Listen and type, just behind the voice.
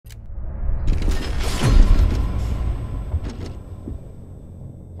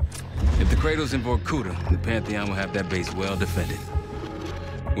cradle's in Vorkuta. The Pantheon will have that base well defended.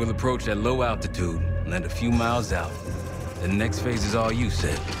 We'll approach at low altitude, land a few miles out. The next phase is all you,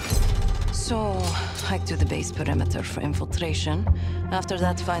 Sid. So, hike to the base perimeter for infiltration. After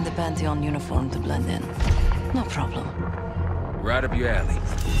that, find the Pantheon uniform to blend in. No problem. Right up your alley.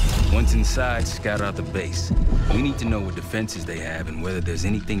 Once inside, scout out the base. We need to know what defenses they have and whether there's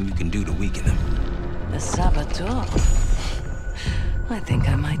anything you can do to weaken them. The saboteur. I think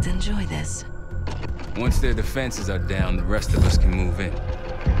I might enjoy this. Once their defenses are down, the rest of us can move in.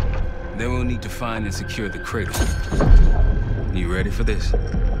 Then we'll need to find and secure the cradle. You ready for this?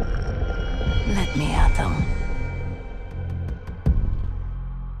 Let me at them.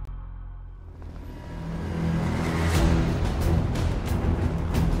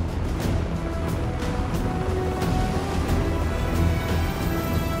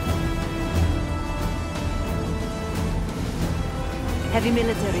 Heavy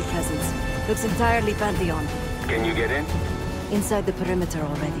military presence. Looks entirely Pantheon. Can you get in? Inside the perimeter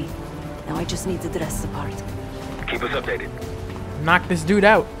already. Now I just need to dress the part. Keep us updated. Knock this dude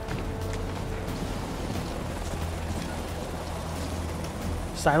out.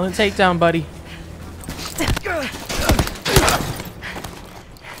 Silent takedown, buddy.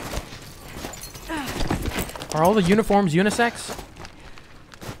 Are all the uniforms unisex?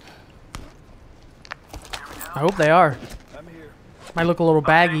 I hope they are. Might look a little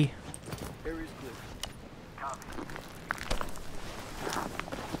baggy.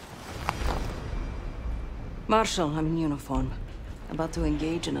 Marshal, I'm in uniform. About to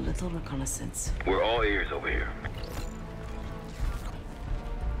engage in a little reconnaissance. We're all ears over here.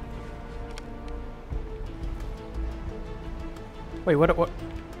 Wait, what?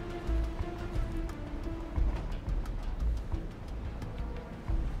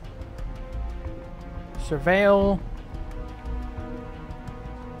 Surveil.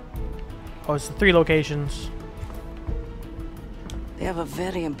 Oh, it's the 3 locations. They have a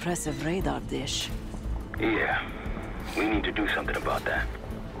very impressive radar dish. Yeah, we need to do something about that.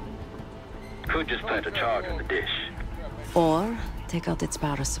 Could just plant a charge in the dish. Or take out its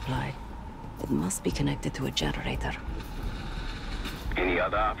power supply. It must be connected to a generator. Any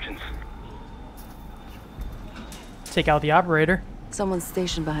other options? Take out the operator. Someone's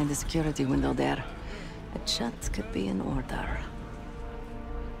stationed behind the security window there. A chat could be in order.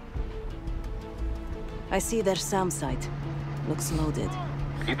 I see their SAM site. Looks loaded.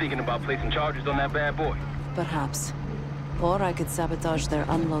 You thinking about placing charges on that bad boy? Perhaps. Or I could sabotage their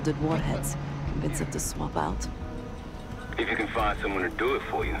unloaded warheads. Convince them to swap out. If you can find someone to do it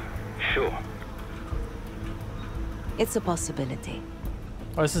for you, sure. It's a possibility.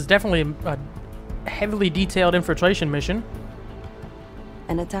 Oh, this is definitely a heavily detailed infiltration mission.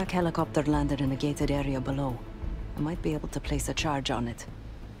 An attack helicopter landed in a gated area below. I might be able to place a charge on it.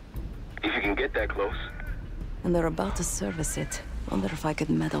 If you can get that close. And they're about to service it. Wonder if I could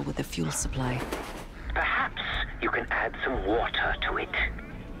meddle with the fuel supply. Perhaps you can add some water to it.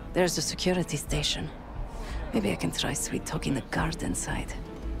 There's a security station. Maybe I can try sweet-talking the guard inside.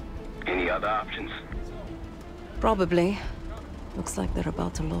 Any other options? Probably. Looks like they're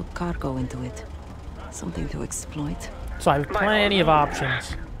about to load cargo into it. Something to exploit. So I have plenty of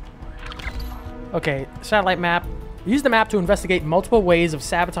options. Okay, satellite map. Use the map to investigate multiple ways of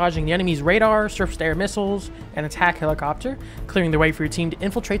sabotaging the enemy's radar, surface-to-air missiles, and attack helicopter, clearing the way for your team to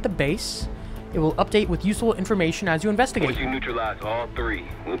infiltrate the base. It will update with useful information as you investigate. Once you neutralize all 3,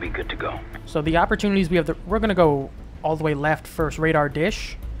 we'll be good to go. So the opportunities we have, we're going to go all the way left first. Radar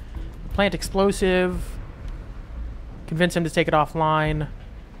dish. Plant explosive. Convince him to take it offline.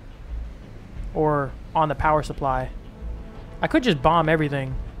 Or on the power supply. I could just bomb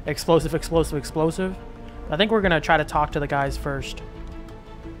everything. Explosive, explosive, explosive. I think we're going to try to talk to the guys first.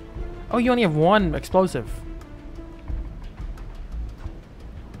 Oh, you only have 1 explosive.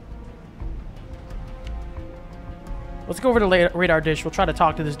 Let's go over to the radar dish. We'll try to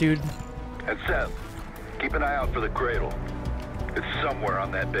talk to this dude. And Seth, keep an eye out for the cradle. It's somewhere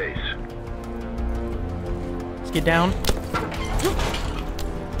on that base. Let's get down.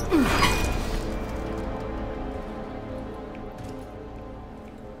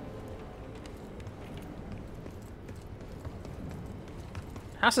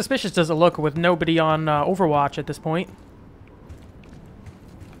 How suspicious does it look with nobody on Overwatch at this point?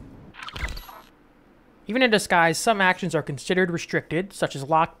 Even in disguise, some actions are considered restricted, such as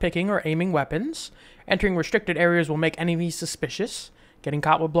lock-picking or aiming weapons. Entering restricted areas will make enemies suspicious. Getting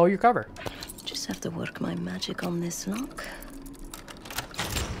caught will blow your cover. Just have to work my magic on this lock.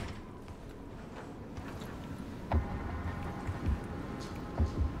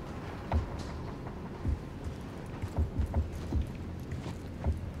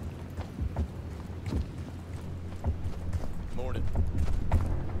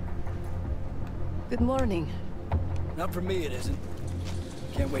 Good morning. Not for me, it isn't.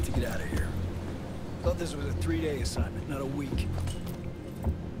 Can't wait to get out of here. Thought this was a 3-day assignment, not a week.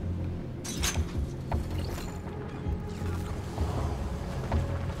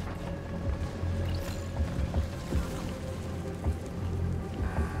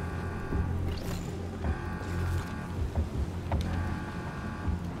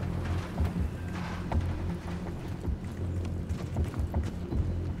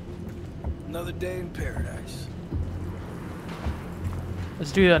 Another day in paradise.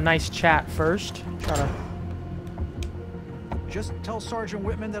 Let's do a nice chat first. Try to... Just tell Sergeant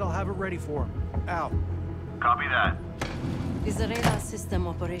Whitman that I'll have it ready for him. Out. Copy that. Is the radar system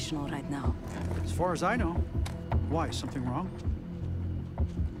operational right now? As far as I know. Why? Something wrong?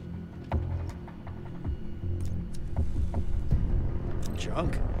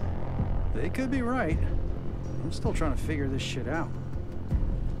 Junk? They could be right. I'm still trying to figure this shit out.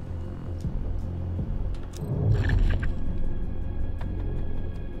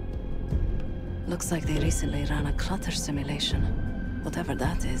 Looks like they recently ran a clutter simulation. Whatever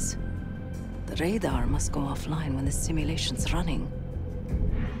that is. The radar must go offline when the simulation's running.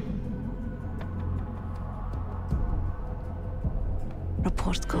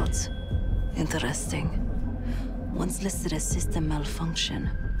 Report codes. Interesting. One's listed as system malfunction.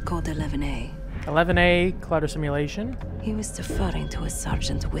 Code 11A. 11A, clutter simulation. He was deferring to a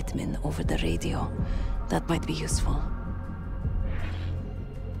Sergeant Whitman over the radio. That might be useful.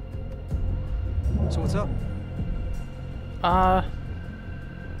 So what's up?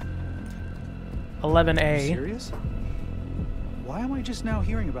 11A. Serious? Why am I just now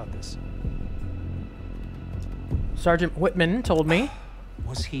hearing about this? Sergeant Whitman told me.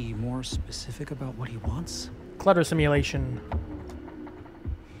 Was he more specific about what he wants? Clutter simulation.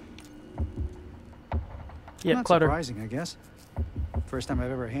 Yeah, Not clutter. surprising, I guess. First time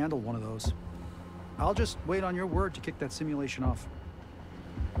I've ever handled one of those. I'll just wait on your word to kick that simulation off.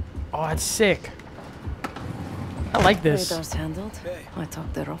 Oh, that's sick. I like this. Radar's handled. Hey. I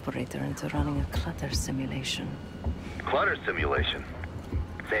talked their operator into running a clutter simulation. Clutter simulation.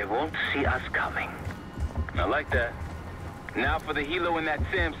 They won't see us coming. I like that. Now for the helo in that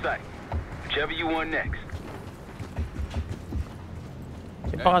SAM site. Whichever you want next.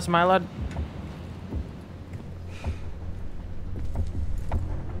 Hey, boss, my lad.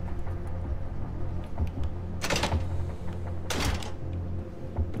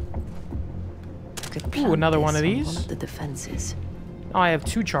 Ooh, another one of these. One of the defenses. Oh, I have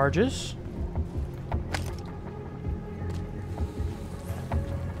 2 charges.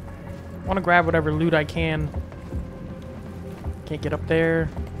 Want to grab whatever loot I can. Can't get up there.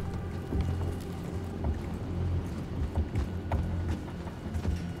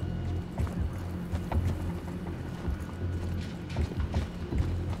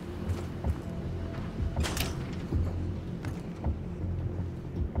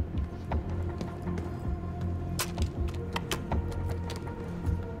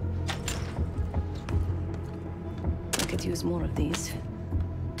 Could use more of these.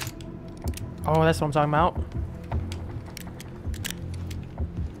 Oh, that's what I'm talking about.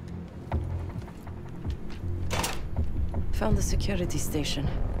 Found the security station.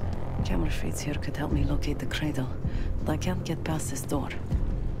 Camera feeds here could help me locate the cradle, but I can't get past this door.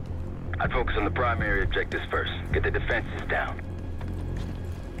 I'd focus on the primary objectives first. Get the defenses down.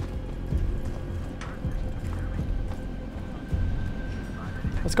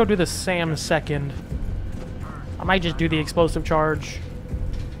 Let's go do the SAM second. I might just do the explosive charge.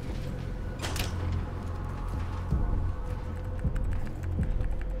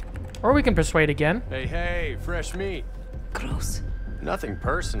 Or we can persuade again. Hey, hey, fresh meat. Gross. Nothing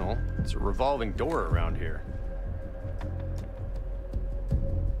personal. It's a revolving door around here.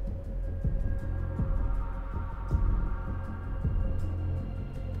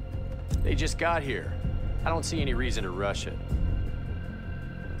 They just got here. I don't see any reason to rush it.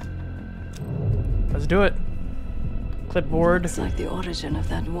 Let's do it. Clipboard. It's like the origin of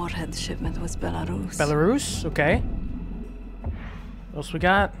that warhead shipment was Belarus. Belarus, okay. What else we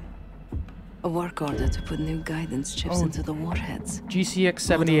got? A work order to put new guidance chips into the warheads.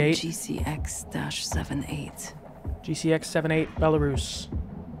 GCX-78. GCX-78. GCX-78, Belarus.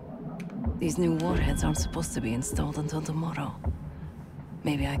 These new warheads aren't supposed to be installed until tomorrow.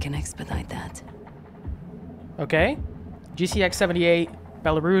 Maybe I can expedite that. Okay. GCX-78,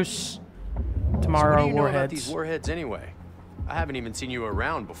 Belarus. Tomorrow, So what do you know about warheads. these warheads anyway? I haven't even seen you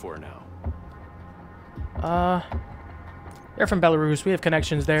around before now. They're from Belarus. We have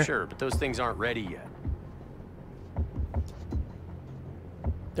connections there. Sure, but those things aren't ready yet.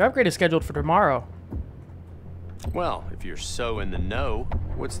 Their upgrade is scheduled for tomorrow. Well, if you're so in the know,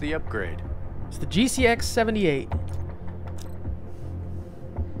 what's the upgrade? It's the GCX-78.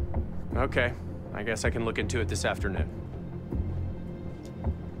 Okay. I guess I can look into it this afternoon.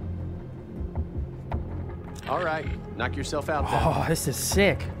 All right. Knock yourself out then. Oh, this is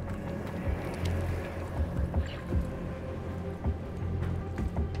sick.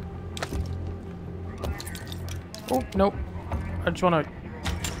 Oh, nope. I just want to...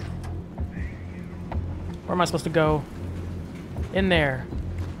 Where am I supposed to go? In there.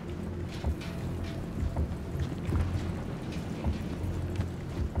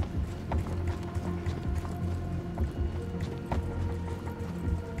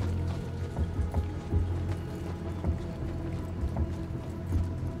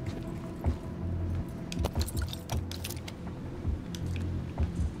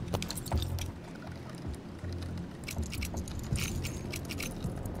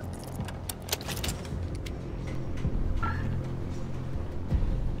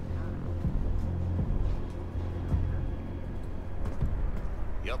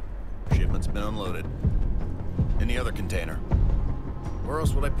 Yep. Shipment's been unloaded. In the other container. Where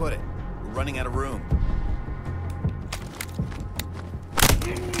else would I put it? We're running out of room.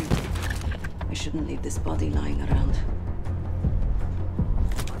 I shouldn't leave this body lying around.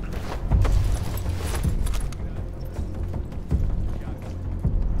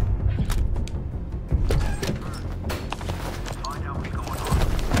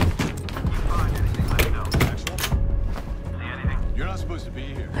 You're not supposed to be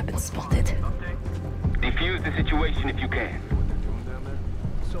here. I've been spotted. Defuse the situation if you can.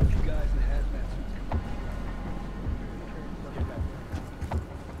 So a few guys in hazmat suits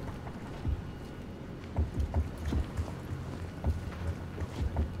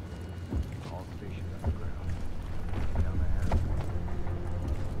come all stationed underground. Down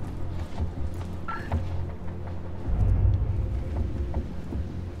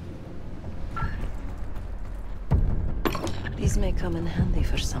the These may come in handy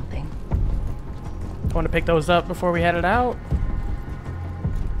for something. I want to pick those up before we head it out.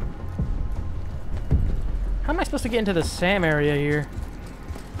 How am I supposed to get into the SAM area here?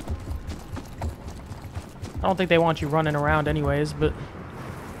 I don't think they want you running around anyways, but...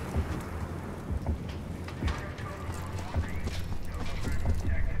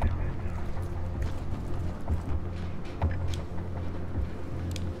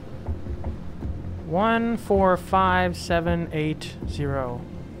 One, 4, 5, 7, 8, 0.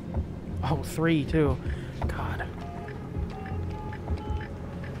 Oh, 3 too. God.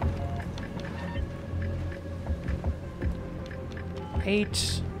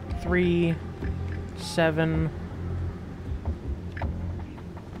 Eight, 3, 7,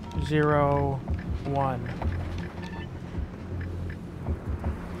 0, 1.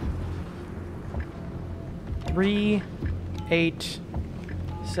 Three, 8,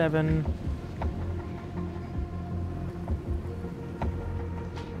 7.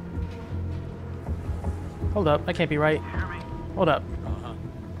 Hold up, that can't be right. Hold up. Uh-huh.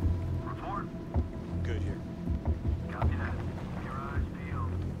 Report. Good here. Copy that. Your eyes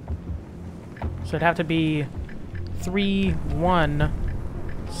peeled. So it'd have to be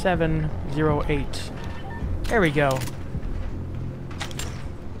 31708. There we go.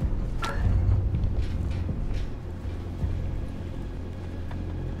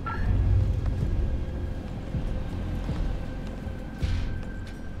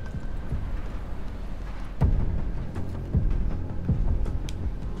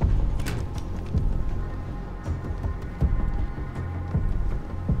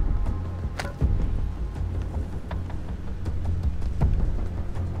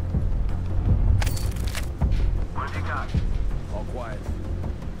 all quiet.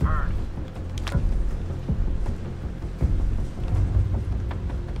 Heard.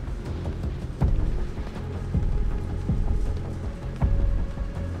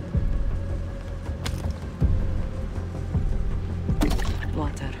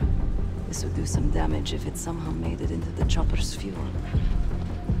 Water. This would do some damage if it somehow made it into the chopper's fuel.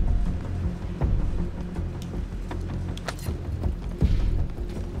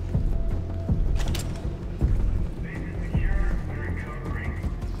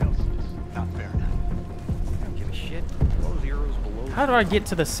 Not fair now. I don't give a shit. Those arrows below. How do I get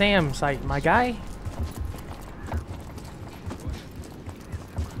to the SAM site, my guy?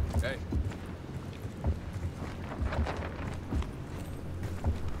 Hey.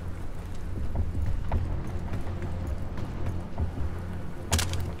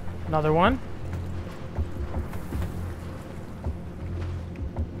 Another one.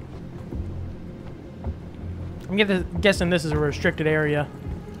 I'm guessing this is a restricted area.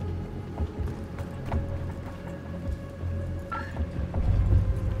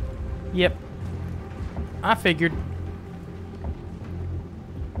 Yep. I figured.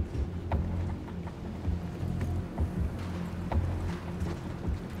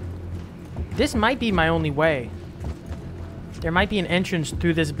 This might be my only way. There might be an entrance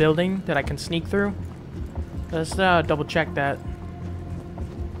through this building that I can sneak through. Let's double check that.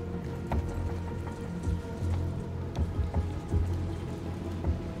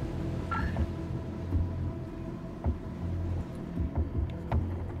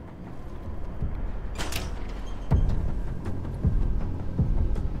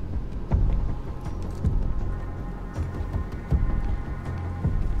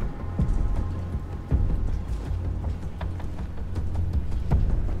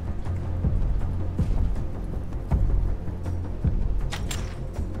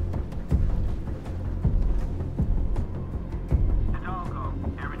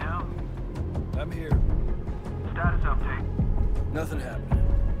 I'm here. Status update. Nothing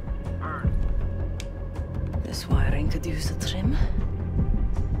happening. Heard. This wiring could use a trim.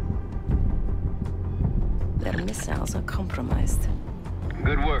 Their missiles are compromised.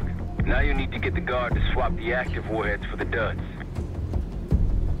 Good work. Now you need to get the guard to swap the active warheads for the duds.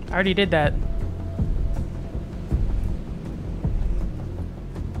 I already did that.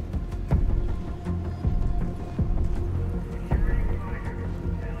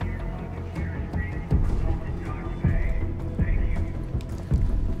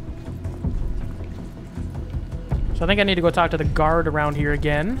 So I think I need to go talk to the guard around here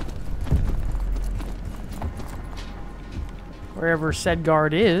again. Wherever said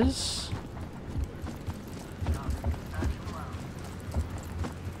guard is.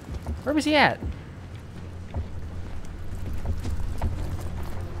 Where was he at?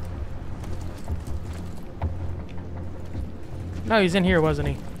 No, he's in here, wasn't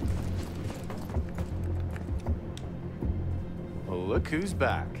he? Well, look who's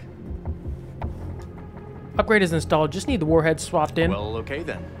back. Upgrade is installed. Just need the warheads swapped in. Well, okay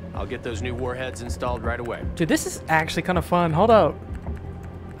then. I'll get those new warheads installed right away. Dude, this is actually kind of fun. Hold up.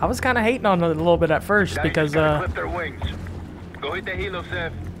 I was kind of hating on it a little bit at first Now because you just gotta clip their wings. Go hit the helo,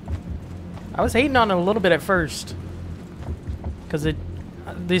 Seth. I was hating on it a little bit at first because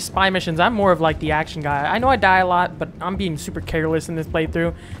these spy missions, I'm more of like the action guy. I know I die a lot, but I'm being super careless in this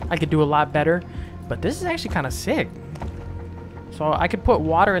playthrough. I could do a lot better, but this is actually kind of sick. So I could put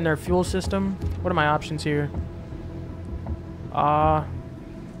water in their fuel system. What are my options here? I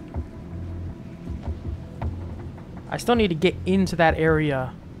still need to get into that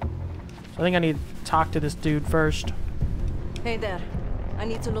area. So I think I need to talk to this dude first. Hey there. I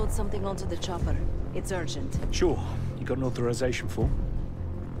need to load something onto the chopper. It's urgent. Sure. You got an authorization form?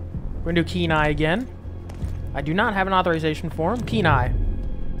 We're gonna do Kenai again. I do not have an authorization form. Kenai.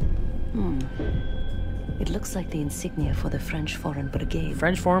 It looks like the insignia for the French Foreign Brigade.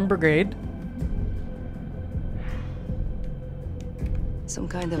 French Foreign Brigade. Some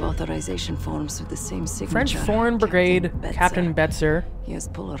kind of authorization forms with the same signature. French Foreign Brigade, Captain Betzer. He has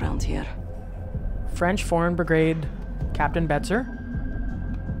pull around here. French Foreign Brigade, Captain Betzer.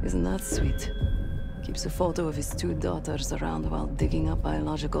 Isn't that sweet? Keeps a photo of his 2 daughters around while digging up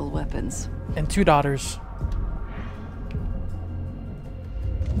biological weapons. And 2 daughters.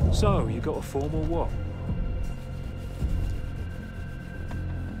 So, you got a form or what?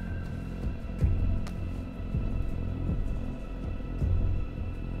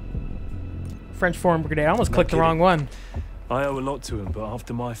 French Foreign Brigade. I almost No clicked the kidding. wrong one. I owe a lot to him, but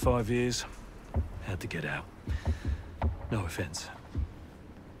after my 5 years, had to get out. No offense.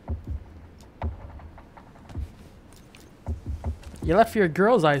 You left for your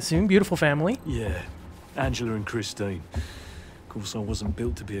girls, I assume. Beautiful family. Yeah, Angela and Christine. Of course, I wasn't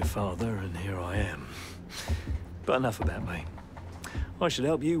built to be a father, and here I am. But enough about me. I should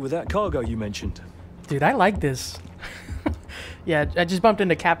help you with that cargo you mentioned. Dude, I like this. Yeah, I just bumped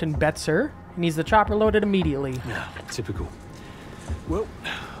into Captain Betzer. He needs the chopper loaded immediately. Yeah, typical. Well,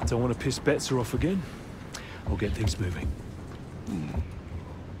 I don't want to piss Betzer off again. I'll get things moving.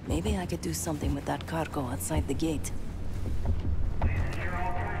 Maybe I could do something with that cargo outside the gate.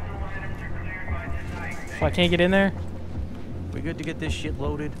 So I can't get in there? We good to get this shit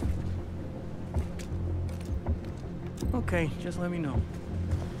loaded? Okay, just let me know.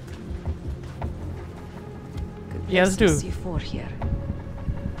 Yeah, let's do. C4 here.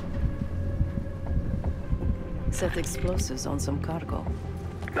 Set explosives on some cargo.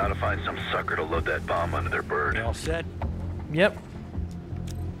 Now to find some sucker to load that bomb under their bird. You all set? Yep.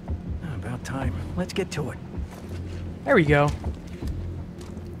 About time. Let's get to it. There we go.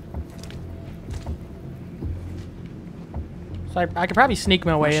 So I could probably sneak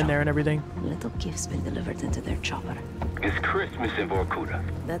my way in there and everything. Little gifts been delivered into their chopper. Is Chris missing Vorkuta?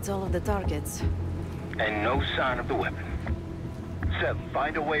 That's all of the targets. And no sign of the weapon. Seb,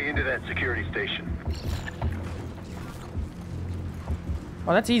 find a way into that security station.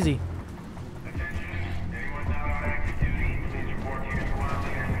 Oh, that's easy.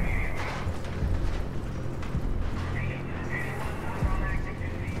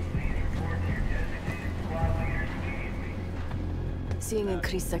 Seeing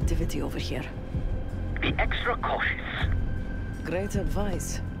increased activity over here. Be extra cautious. Great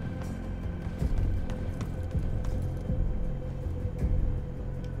advice.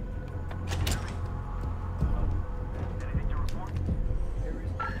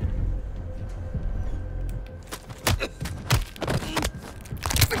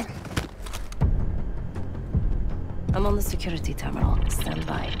 I'm on the security terminal. Stand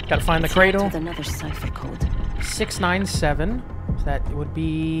by. Gotta find the It's cradle. with another cipher code. 697. So that would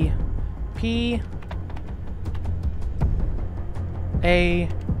be P A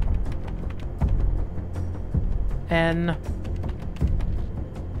N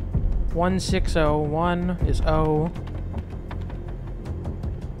 1601 is O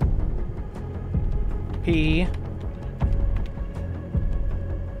P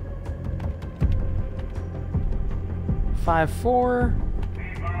 54.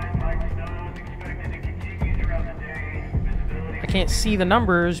 I can't see the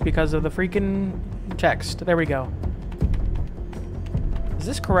numbers because of the freaking text. There we go. Is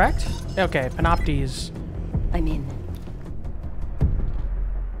this correct? Okay, Panoptes. I'm in.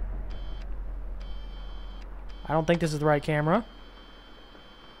 I don't think this is the right camera.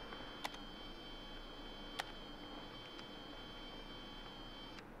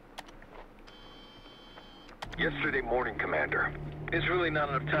 Yesterday morning, Commander. There's really not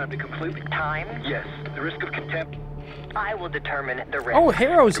enough time to completely... Time? Yes. The risk of contempt... I will determine the risk. Oh,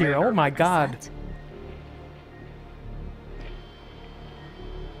 Harrow's here. Oh my god.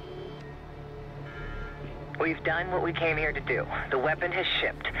 We've done what we came here to do. The weapon has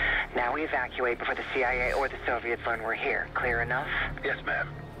shipped. Now we evacuate before the CIA or the Soviets learn we're here. Clear enough? Yes, ma'am.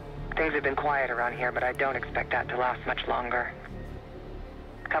 Things have been quiet around here, but I don't expect that to last much longer.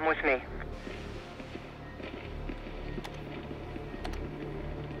 Come with me.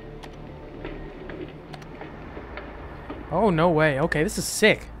 Oh, no way. Okay, this is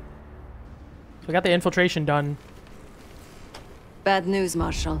sick. So we got the infiltration done. Bad news,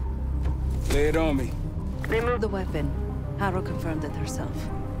 Marshal. Lay it on me. They moved the weapon. Harrow confirmed it herself.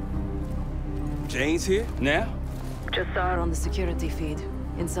 Jane's here? Now? Just saw her on the security feed.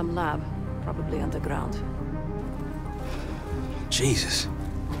 In some lab. Probably underground. Jesus.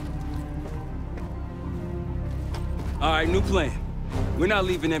 All right, new plan. We're not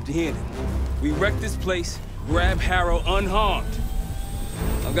leaving empty-handed. We wreck this place, grab Harrow unharmed.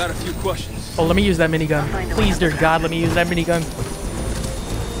 I've got a few questions. Oh, let me use that minigun. Please, dear God, let me use that minigun.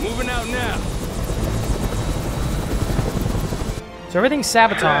 Moving out now. So everything's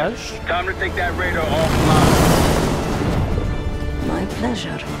sabotaged. Time to take that radar offline. My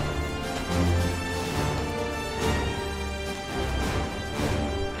pleasure.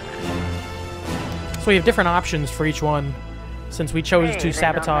 So we have different options for each one, since we chose to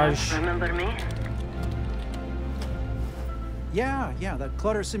sabotage. Remember me? Yeah, that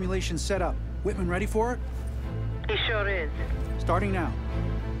clutter simulation set up. Whitman ready for it? He sure is. Starting now.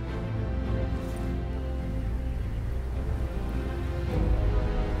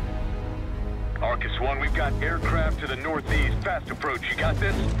 Arcus 1, we've got aircraft to the northeast. Fast approach. You got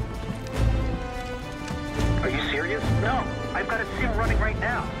this? Are you serious? No, I've got a sim running right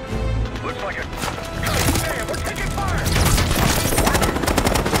now. Looks like a... Damn, we're taking fire!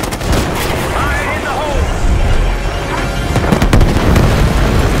 Fire in the hole!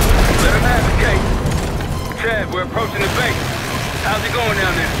 Let him have it, Kate. Chad, we're approaching the base. How's it going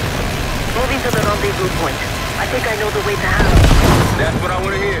down there? Moving to the rendezvous point. I think I know the way to Harrow. That's what I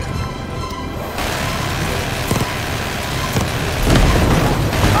want to hear.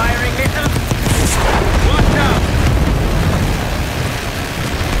 Firing missiles. Watch out!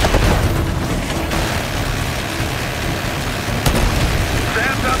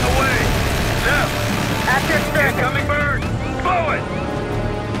 Sam's on the way. Sam. At your service. Incoming bird. Blow it.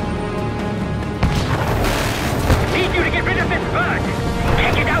 Need you to get rid of this bug.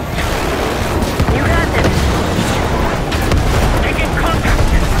 Take it out. You got this. Take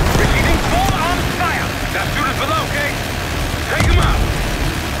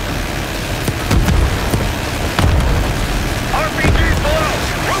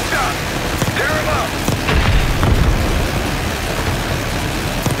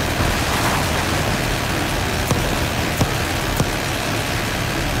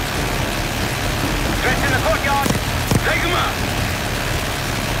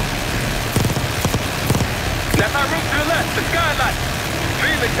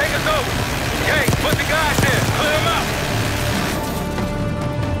Dreamer, take us over. Hey, put the guys in. Clear them out.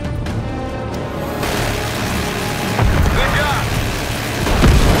 Good job.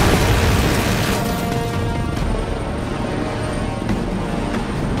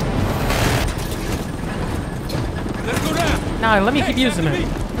 Let's go down. Nah, let me keep using it.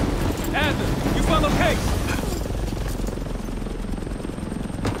 Adler, you follow Case.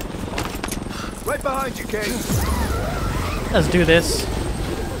 Right behind you, Case. Let's do this.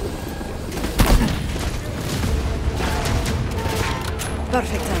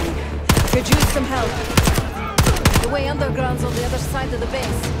 Perfect timing. Could use some help. The way underground's on the other side of the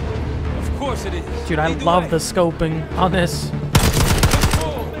base. Of course it is. Dude, I love the scoping on this.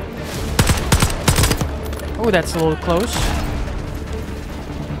 Oh, that's a little close.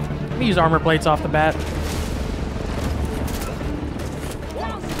 Let me use armor plates off the bat.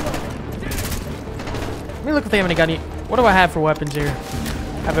 Let me look if they have any gun. What do I have for weapons here?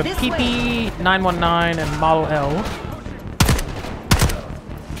 I have a PP 919 and Model L.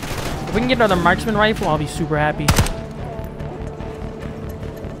 If we can get another marksman rifle, I'll be super happy.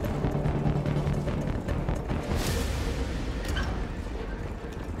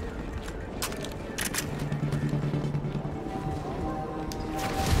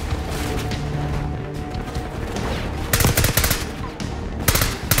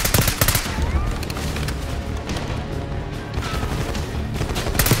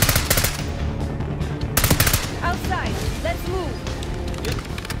 Outside. Let's move.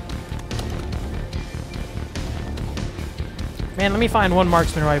 Man, let me find one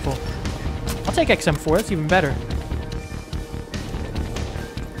marksman rifle. I'll take XM4, that's even better.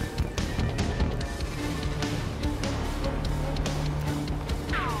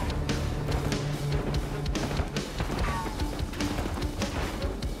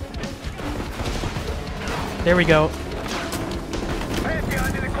 There we go.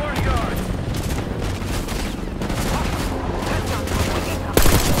 Pantheon to the courtyard.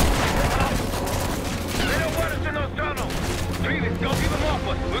 They don't want us in those tunnels. Dreamer, don't keep them off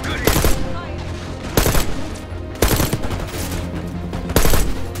us. We're good here.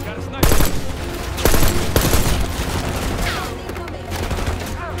 Got a sniper.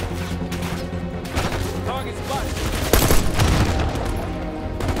 Target spotted.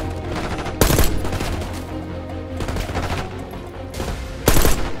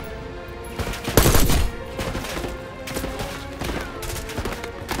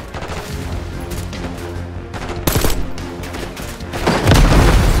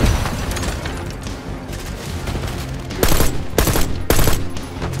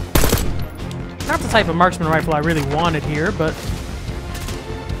 Not the type of marksman rifle I really wanted here, but...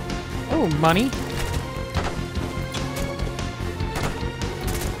 Oh, money.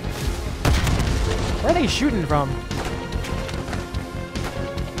 Where are they shooting from?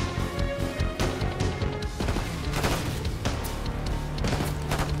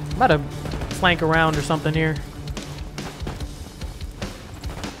 I'm about to flank around or something here.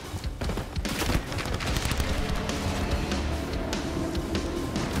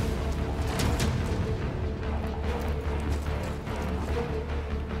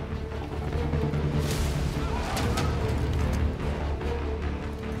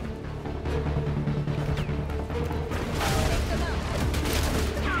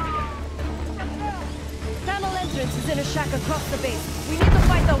 Tunnel entrance is in a shack across the base. We need to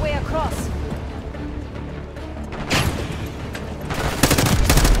find our way across.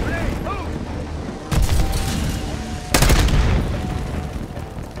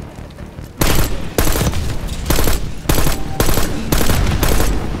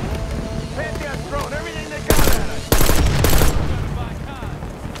 Pantheon's thrown everything they got at us.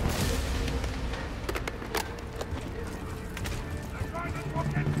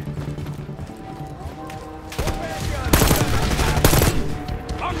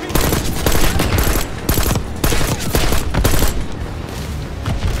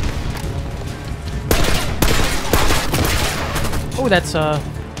 Oh, that's I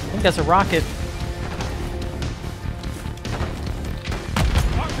think that's a rocket.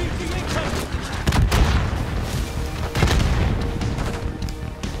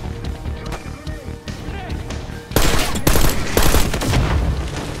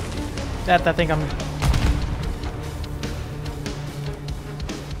 That I think I'm...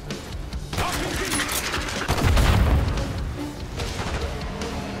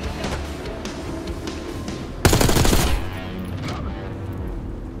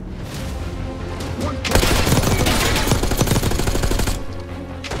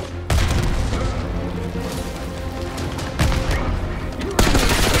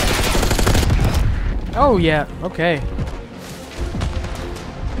 Oh yeah, okay.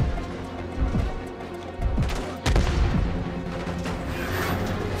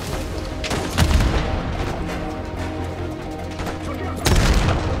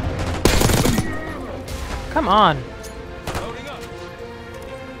 Come on. Loading up.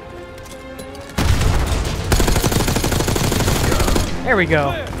 There we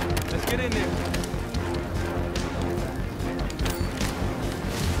go. Clear. Let's get in there.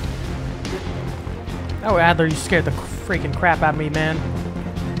 Oh, Adler, you scared the freaking crap out of me, man.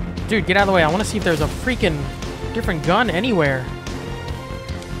 Dude, get out of the way. I want to see if there's a freaking different gun anywhere.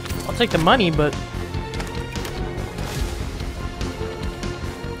 I'll take the money, but...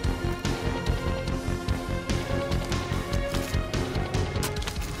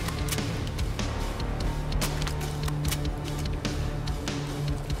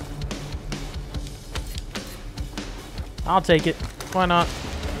 I'll take it. Why not?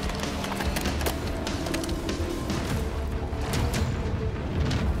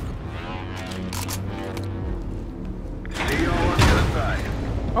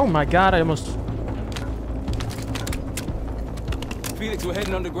 Oh my god, I almost... Felix, we're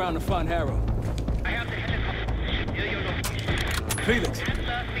heading underground to find Harrow. Felix.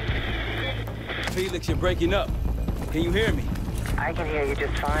 Felix, you're breaking up. Can you hear me? I can hear you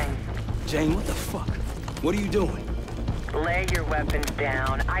just fine. Jane, what the fuck? What are you doing? Lay your weapons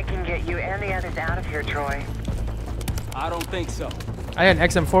down. I can get you and the others out of here, Troy. I don't think so. I had an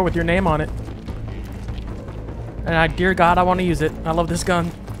XM4 with your name on it. And dear God, I want to use it. I love this gun.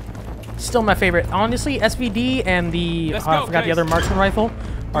 Still my favorite. Honestly, SVD and the, I forgot the other marksman rifle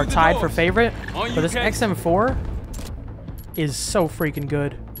are tied for favorite. But this XM4 is so freaking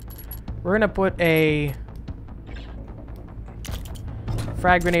good. We're going to put a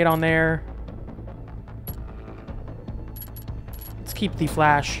frag grenade on there. Let's keep the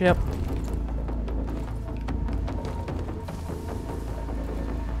flash. Yep.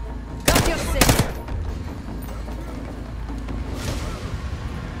 Got your six.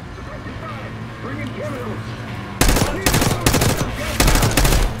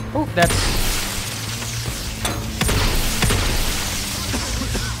 Oh, that's...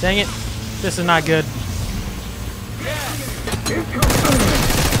 Dang it. This is not good.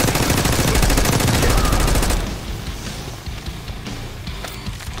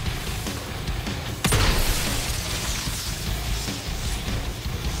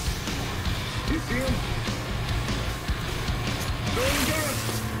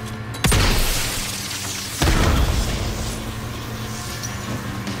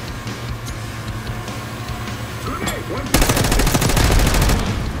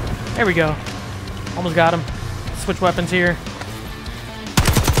 There we go. Almost got him. Switch weapons here.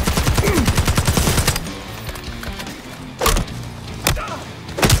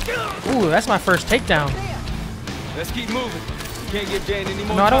 Ooh, that's my first takedown. Let's keep moving. Can't get Jane any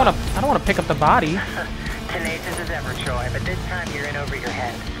more. No, I don't want to pick up the body. Tenacious as ever, Troy, but this time you're in over your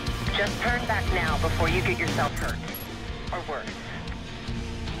head. Just turn back now before you get yourself hurt. Or worse.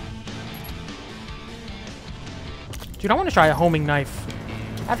 Dude, I want to try a homing knife.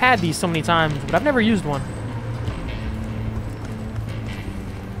 I've had these so many times, but I've never used one.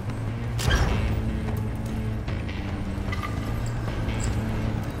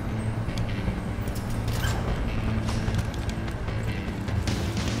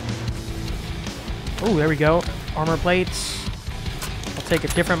 Oh, there we go. Armor plates. I'll take a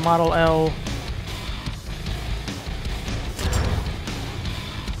different model L.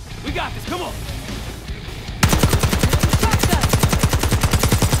 We got this, come on!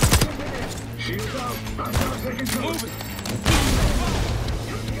 Move it!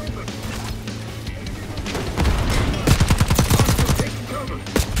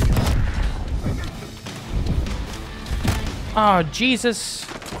 Oh, Jesus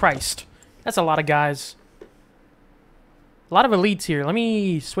Christ. That's a lot of guys. A lot of elites here. Let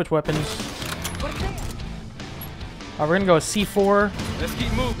me switch weapons. We're gonna go with C4. Let's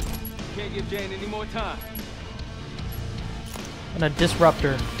keep moving. Can't give Jane any more time. And a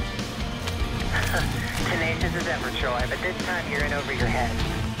disruptor. Tenacious as ever, Troy, but this time you're in over your head.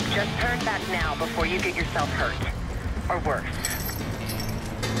 Just turn back now before you get yourself hurt. Or worse.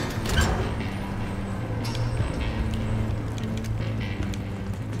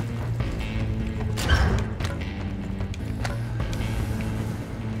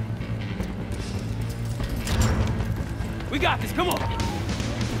 We got this, come on!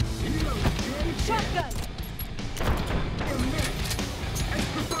 Shotgun.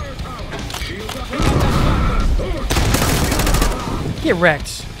 Get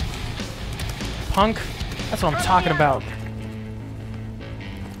wrecked. Punk. That's what I'm talking about.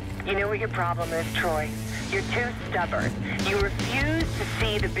 You know what your problem is, Troy? You're too stubborn. You refuse to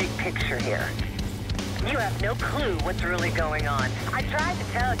see the big picture here. You have no clue what's really going on. I tried to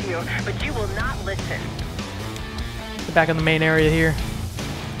tell you, but you will not listen. Get back in the main area here.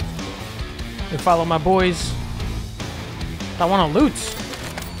 We follow my boys. I want to loot.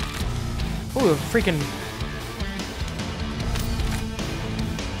 Ooh, freaking...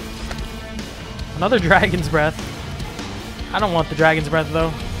 Another dragon's breath. I don't want the dragon's breath, though.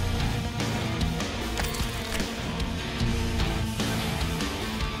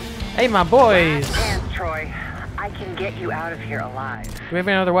 Hey, my boys! Last chance, Troy. I can get you out of here alive. Do we have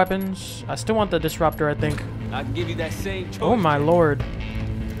any other weapons? I still want the disruptor, I think. I can give you that same choice. Oh, my lord.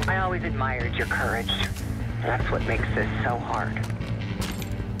 I always admired your courage. That's what makes this so hard.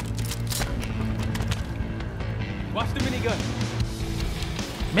 Watch the minigun.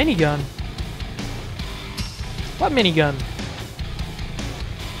 Minigun? What minigun?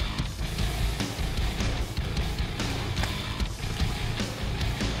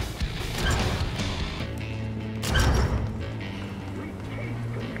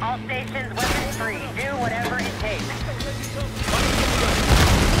 All stations, weapons free. Do whatever it takes.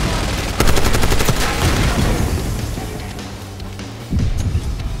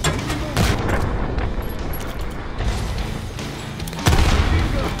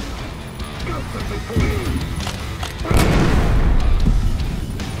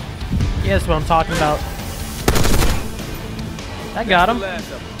 Yeah, that's what I'm talking about. I got him. Let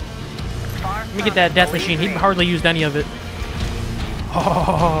me get that death machine. He hardly used any of it.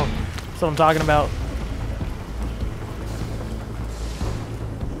 Oh, that's what I'm talking about.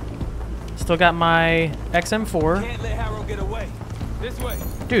 Still got my XM4. Can't let Harrow get away. This way.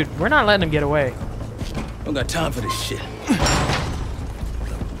 Dude, we're not letting him get away. Don't got time for this shit.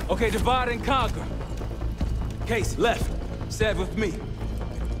 Okay, divide and conquer. Case, left. Sat with me.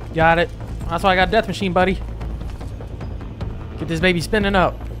 Got it. That's why I got death machine, buddy. Get this baby spinning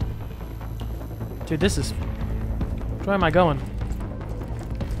up. Dude, this is... Where am I going?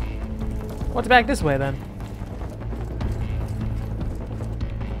 What's back this way, then?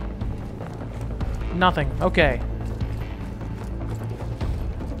 Nothing. Okay.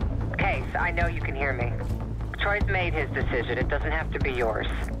 Case, I know you can hear me. Troy's made his decision. It doesn't have to be yours.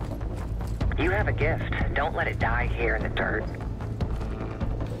 You have a gift. Don't let it die here in the dirt.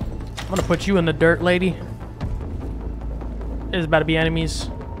 I'm gonna put you in the dirt, lady. There's about to be enemies.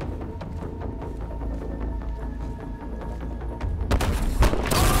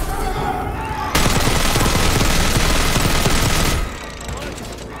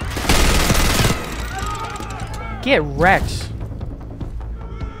 Get wrecked.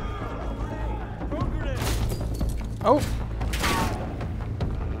 Oh.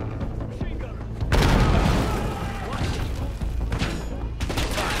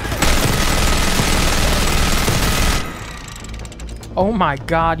 Oh my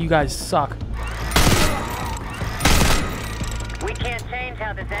god, you guys suck. We can't change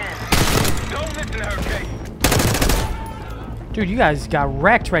how this ends. Don't listen to her, Kate. Dude, you guys got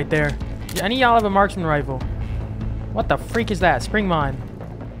wrecked right there. Any of y'all have a marksman rifle? What the freak is that? Spring mine.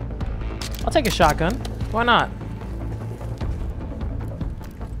 I'll take a shotgun. Why not?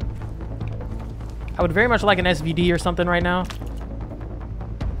 I would very much like an SVD or something right now.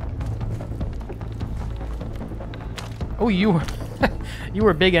 Oh, you were... you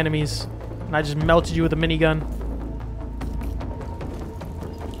were big enemies. And I just melted you with a minigun.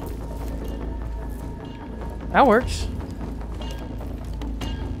 That works.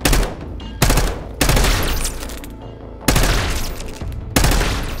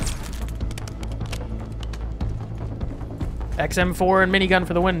 XM4 and minigun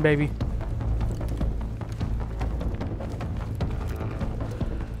for the win, baby.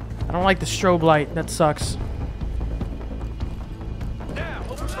 I don't like the strobe light. That sucks.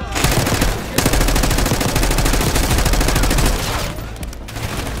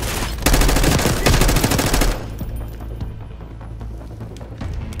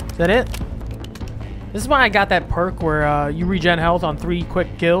 Is that it? This is why I got that perk where you regen health on 3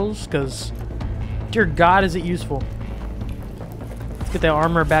 quick kills, because dear God, is it useful. Let's get the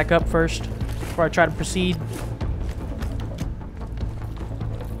armor back up first before I try to proceed.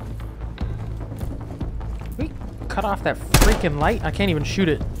 We cut off that freaking light. I can't even shoot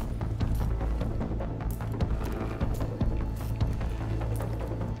it.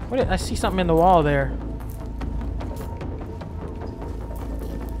 What? I see something in the wall there.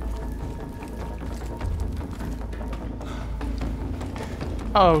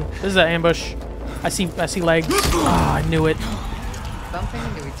 Oh, this is an ambush. I see legs. Ah, I knew it. Bumping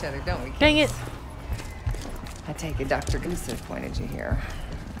into each other, don't we? Dang it! I take it Dr. Gusev pointed you here.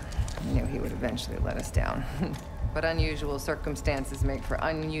 I knew he would eventually let us down. But unusual circumstances make for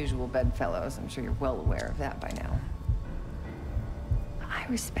unusual bedfellows. I'm sure you're well aware of that by now. I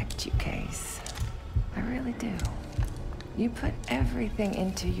respect you, Case. I really do. You put everything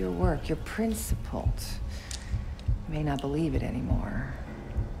into your work. You're principled. You may not believe it anymore,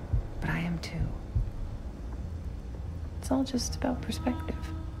 but I am too. It's all just about perspective.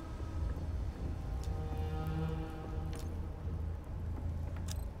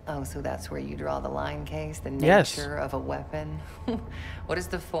 Oh, so that's where you draw the line, Case? The nature of a weapon? What does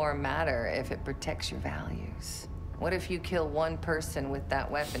the form matter if it protects your values? What if you kill one person with that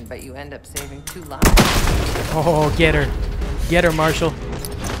weapon, but you end up saving 2 lives? Oh, get her. Get her, Marshall.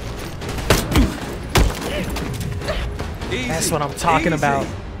 Easy. That's what I'm talking about.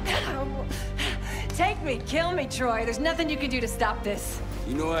 Take me, kill me, Troy. There's nothing you can do to stop this.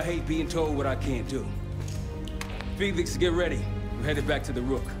 You know I hate being told what I can't do. Felix, get ready. We're headed back to the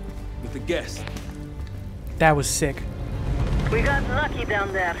Rook with the guest. That was sick. We got lucky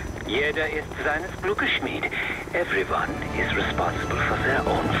down there. Jeder ist seines Glückes Schmied. Everyone is responsible for their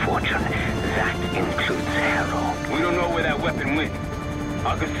own fortune. That includes Harrow. We don't know where that weapon went.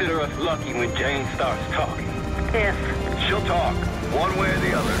 I'll consider us lucky when Jane starts talking. Yes. She'll talk, one way or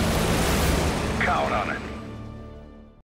the other. Count on it.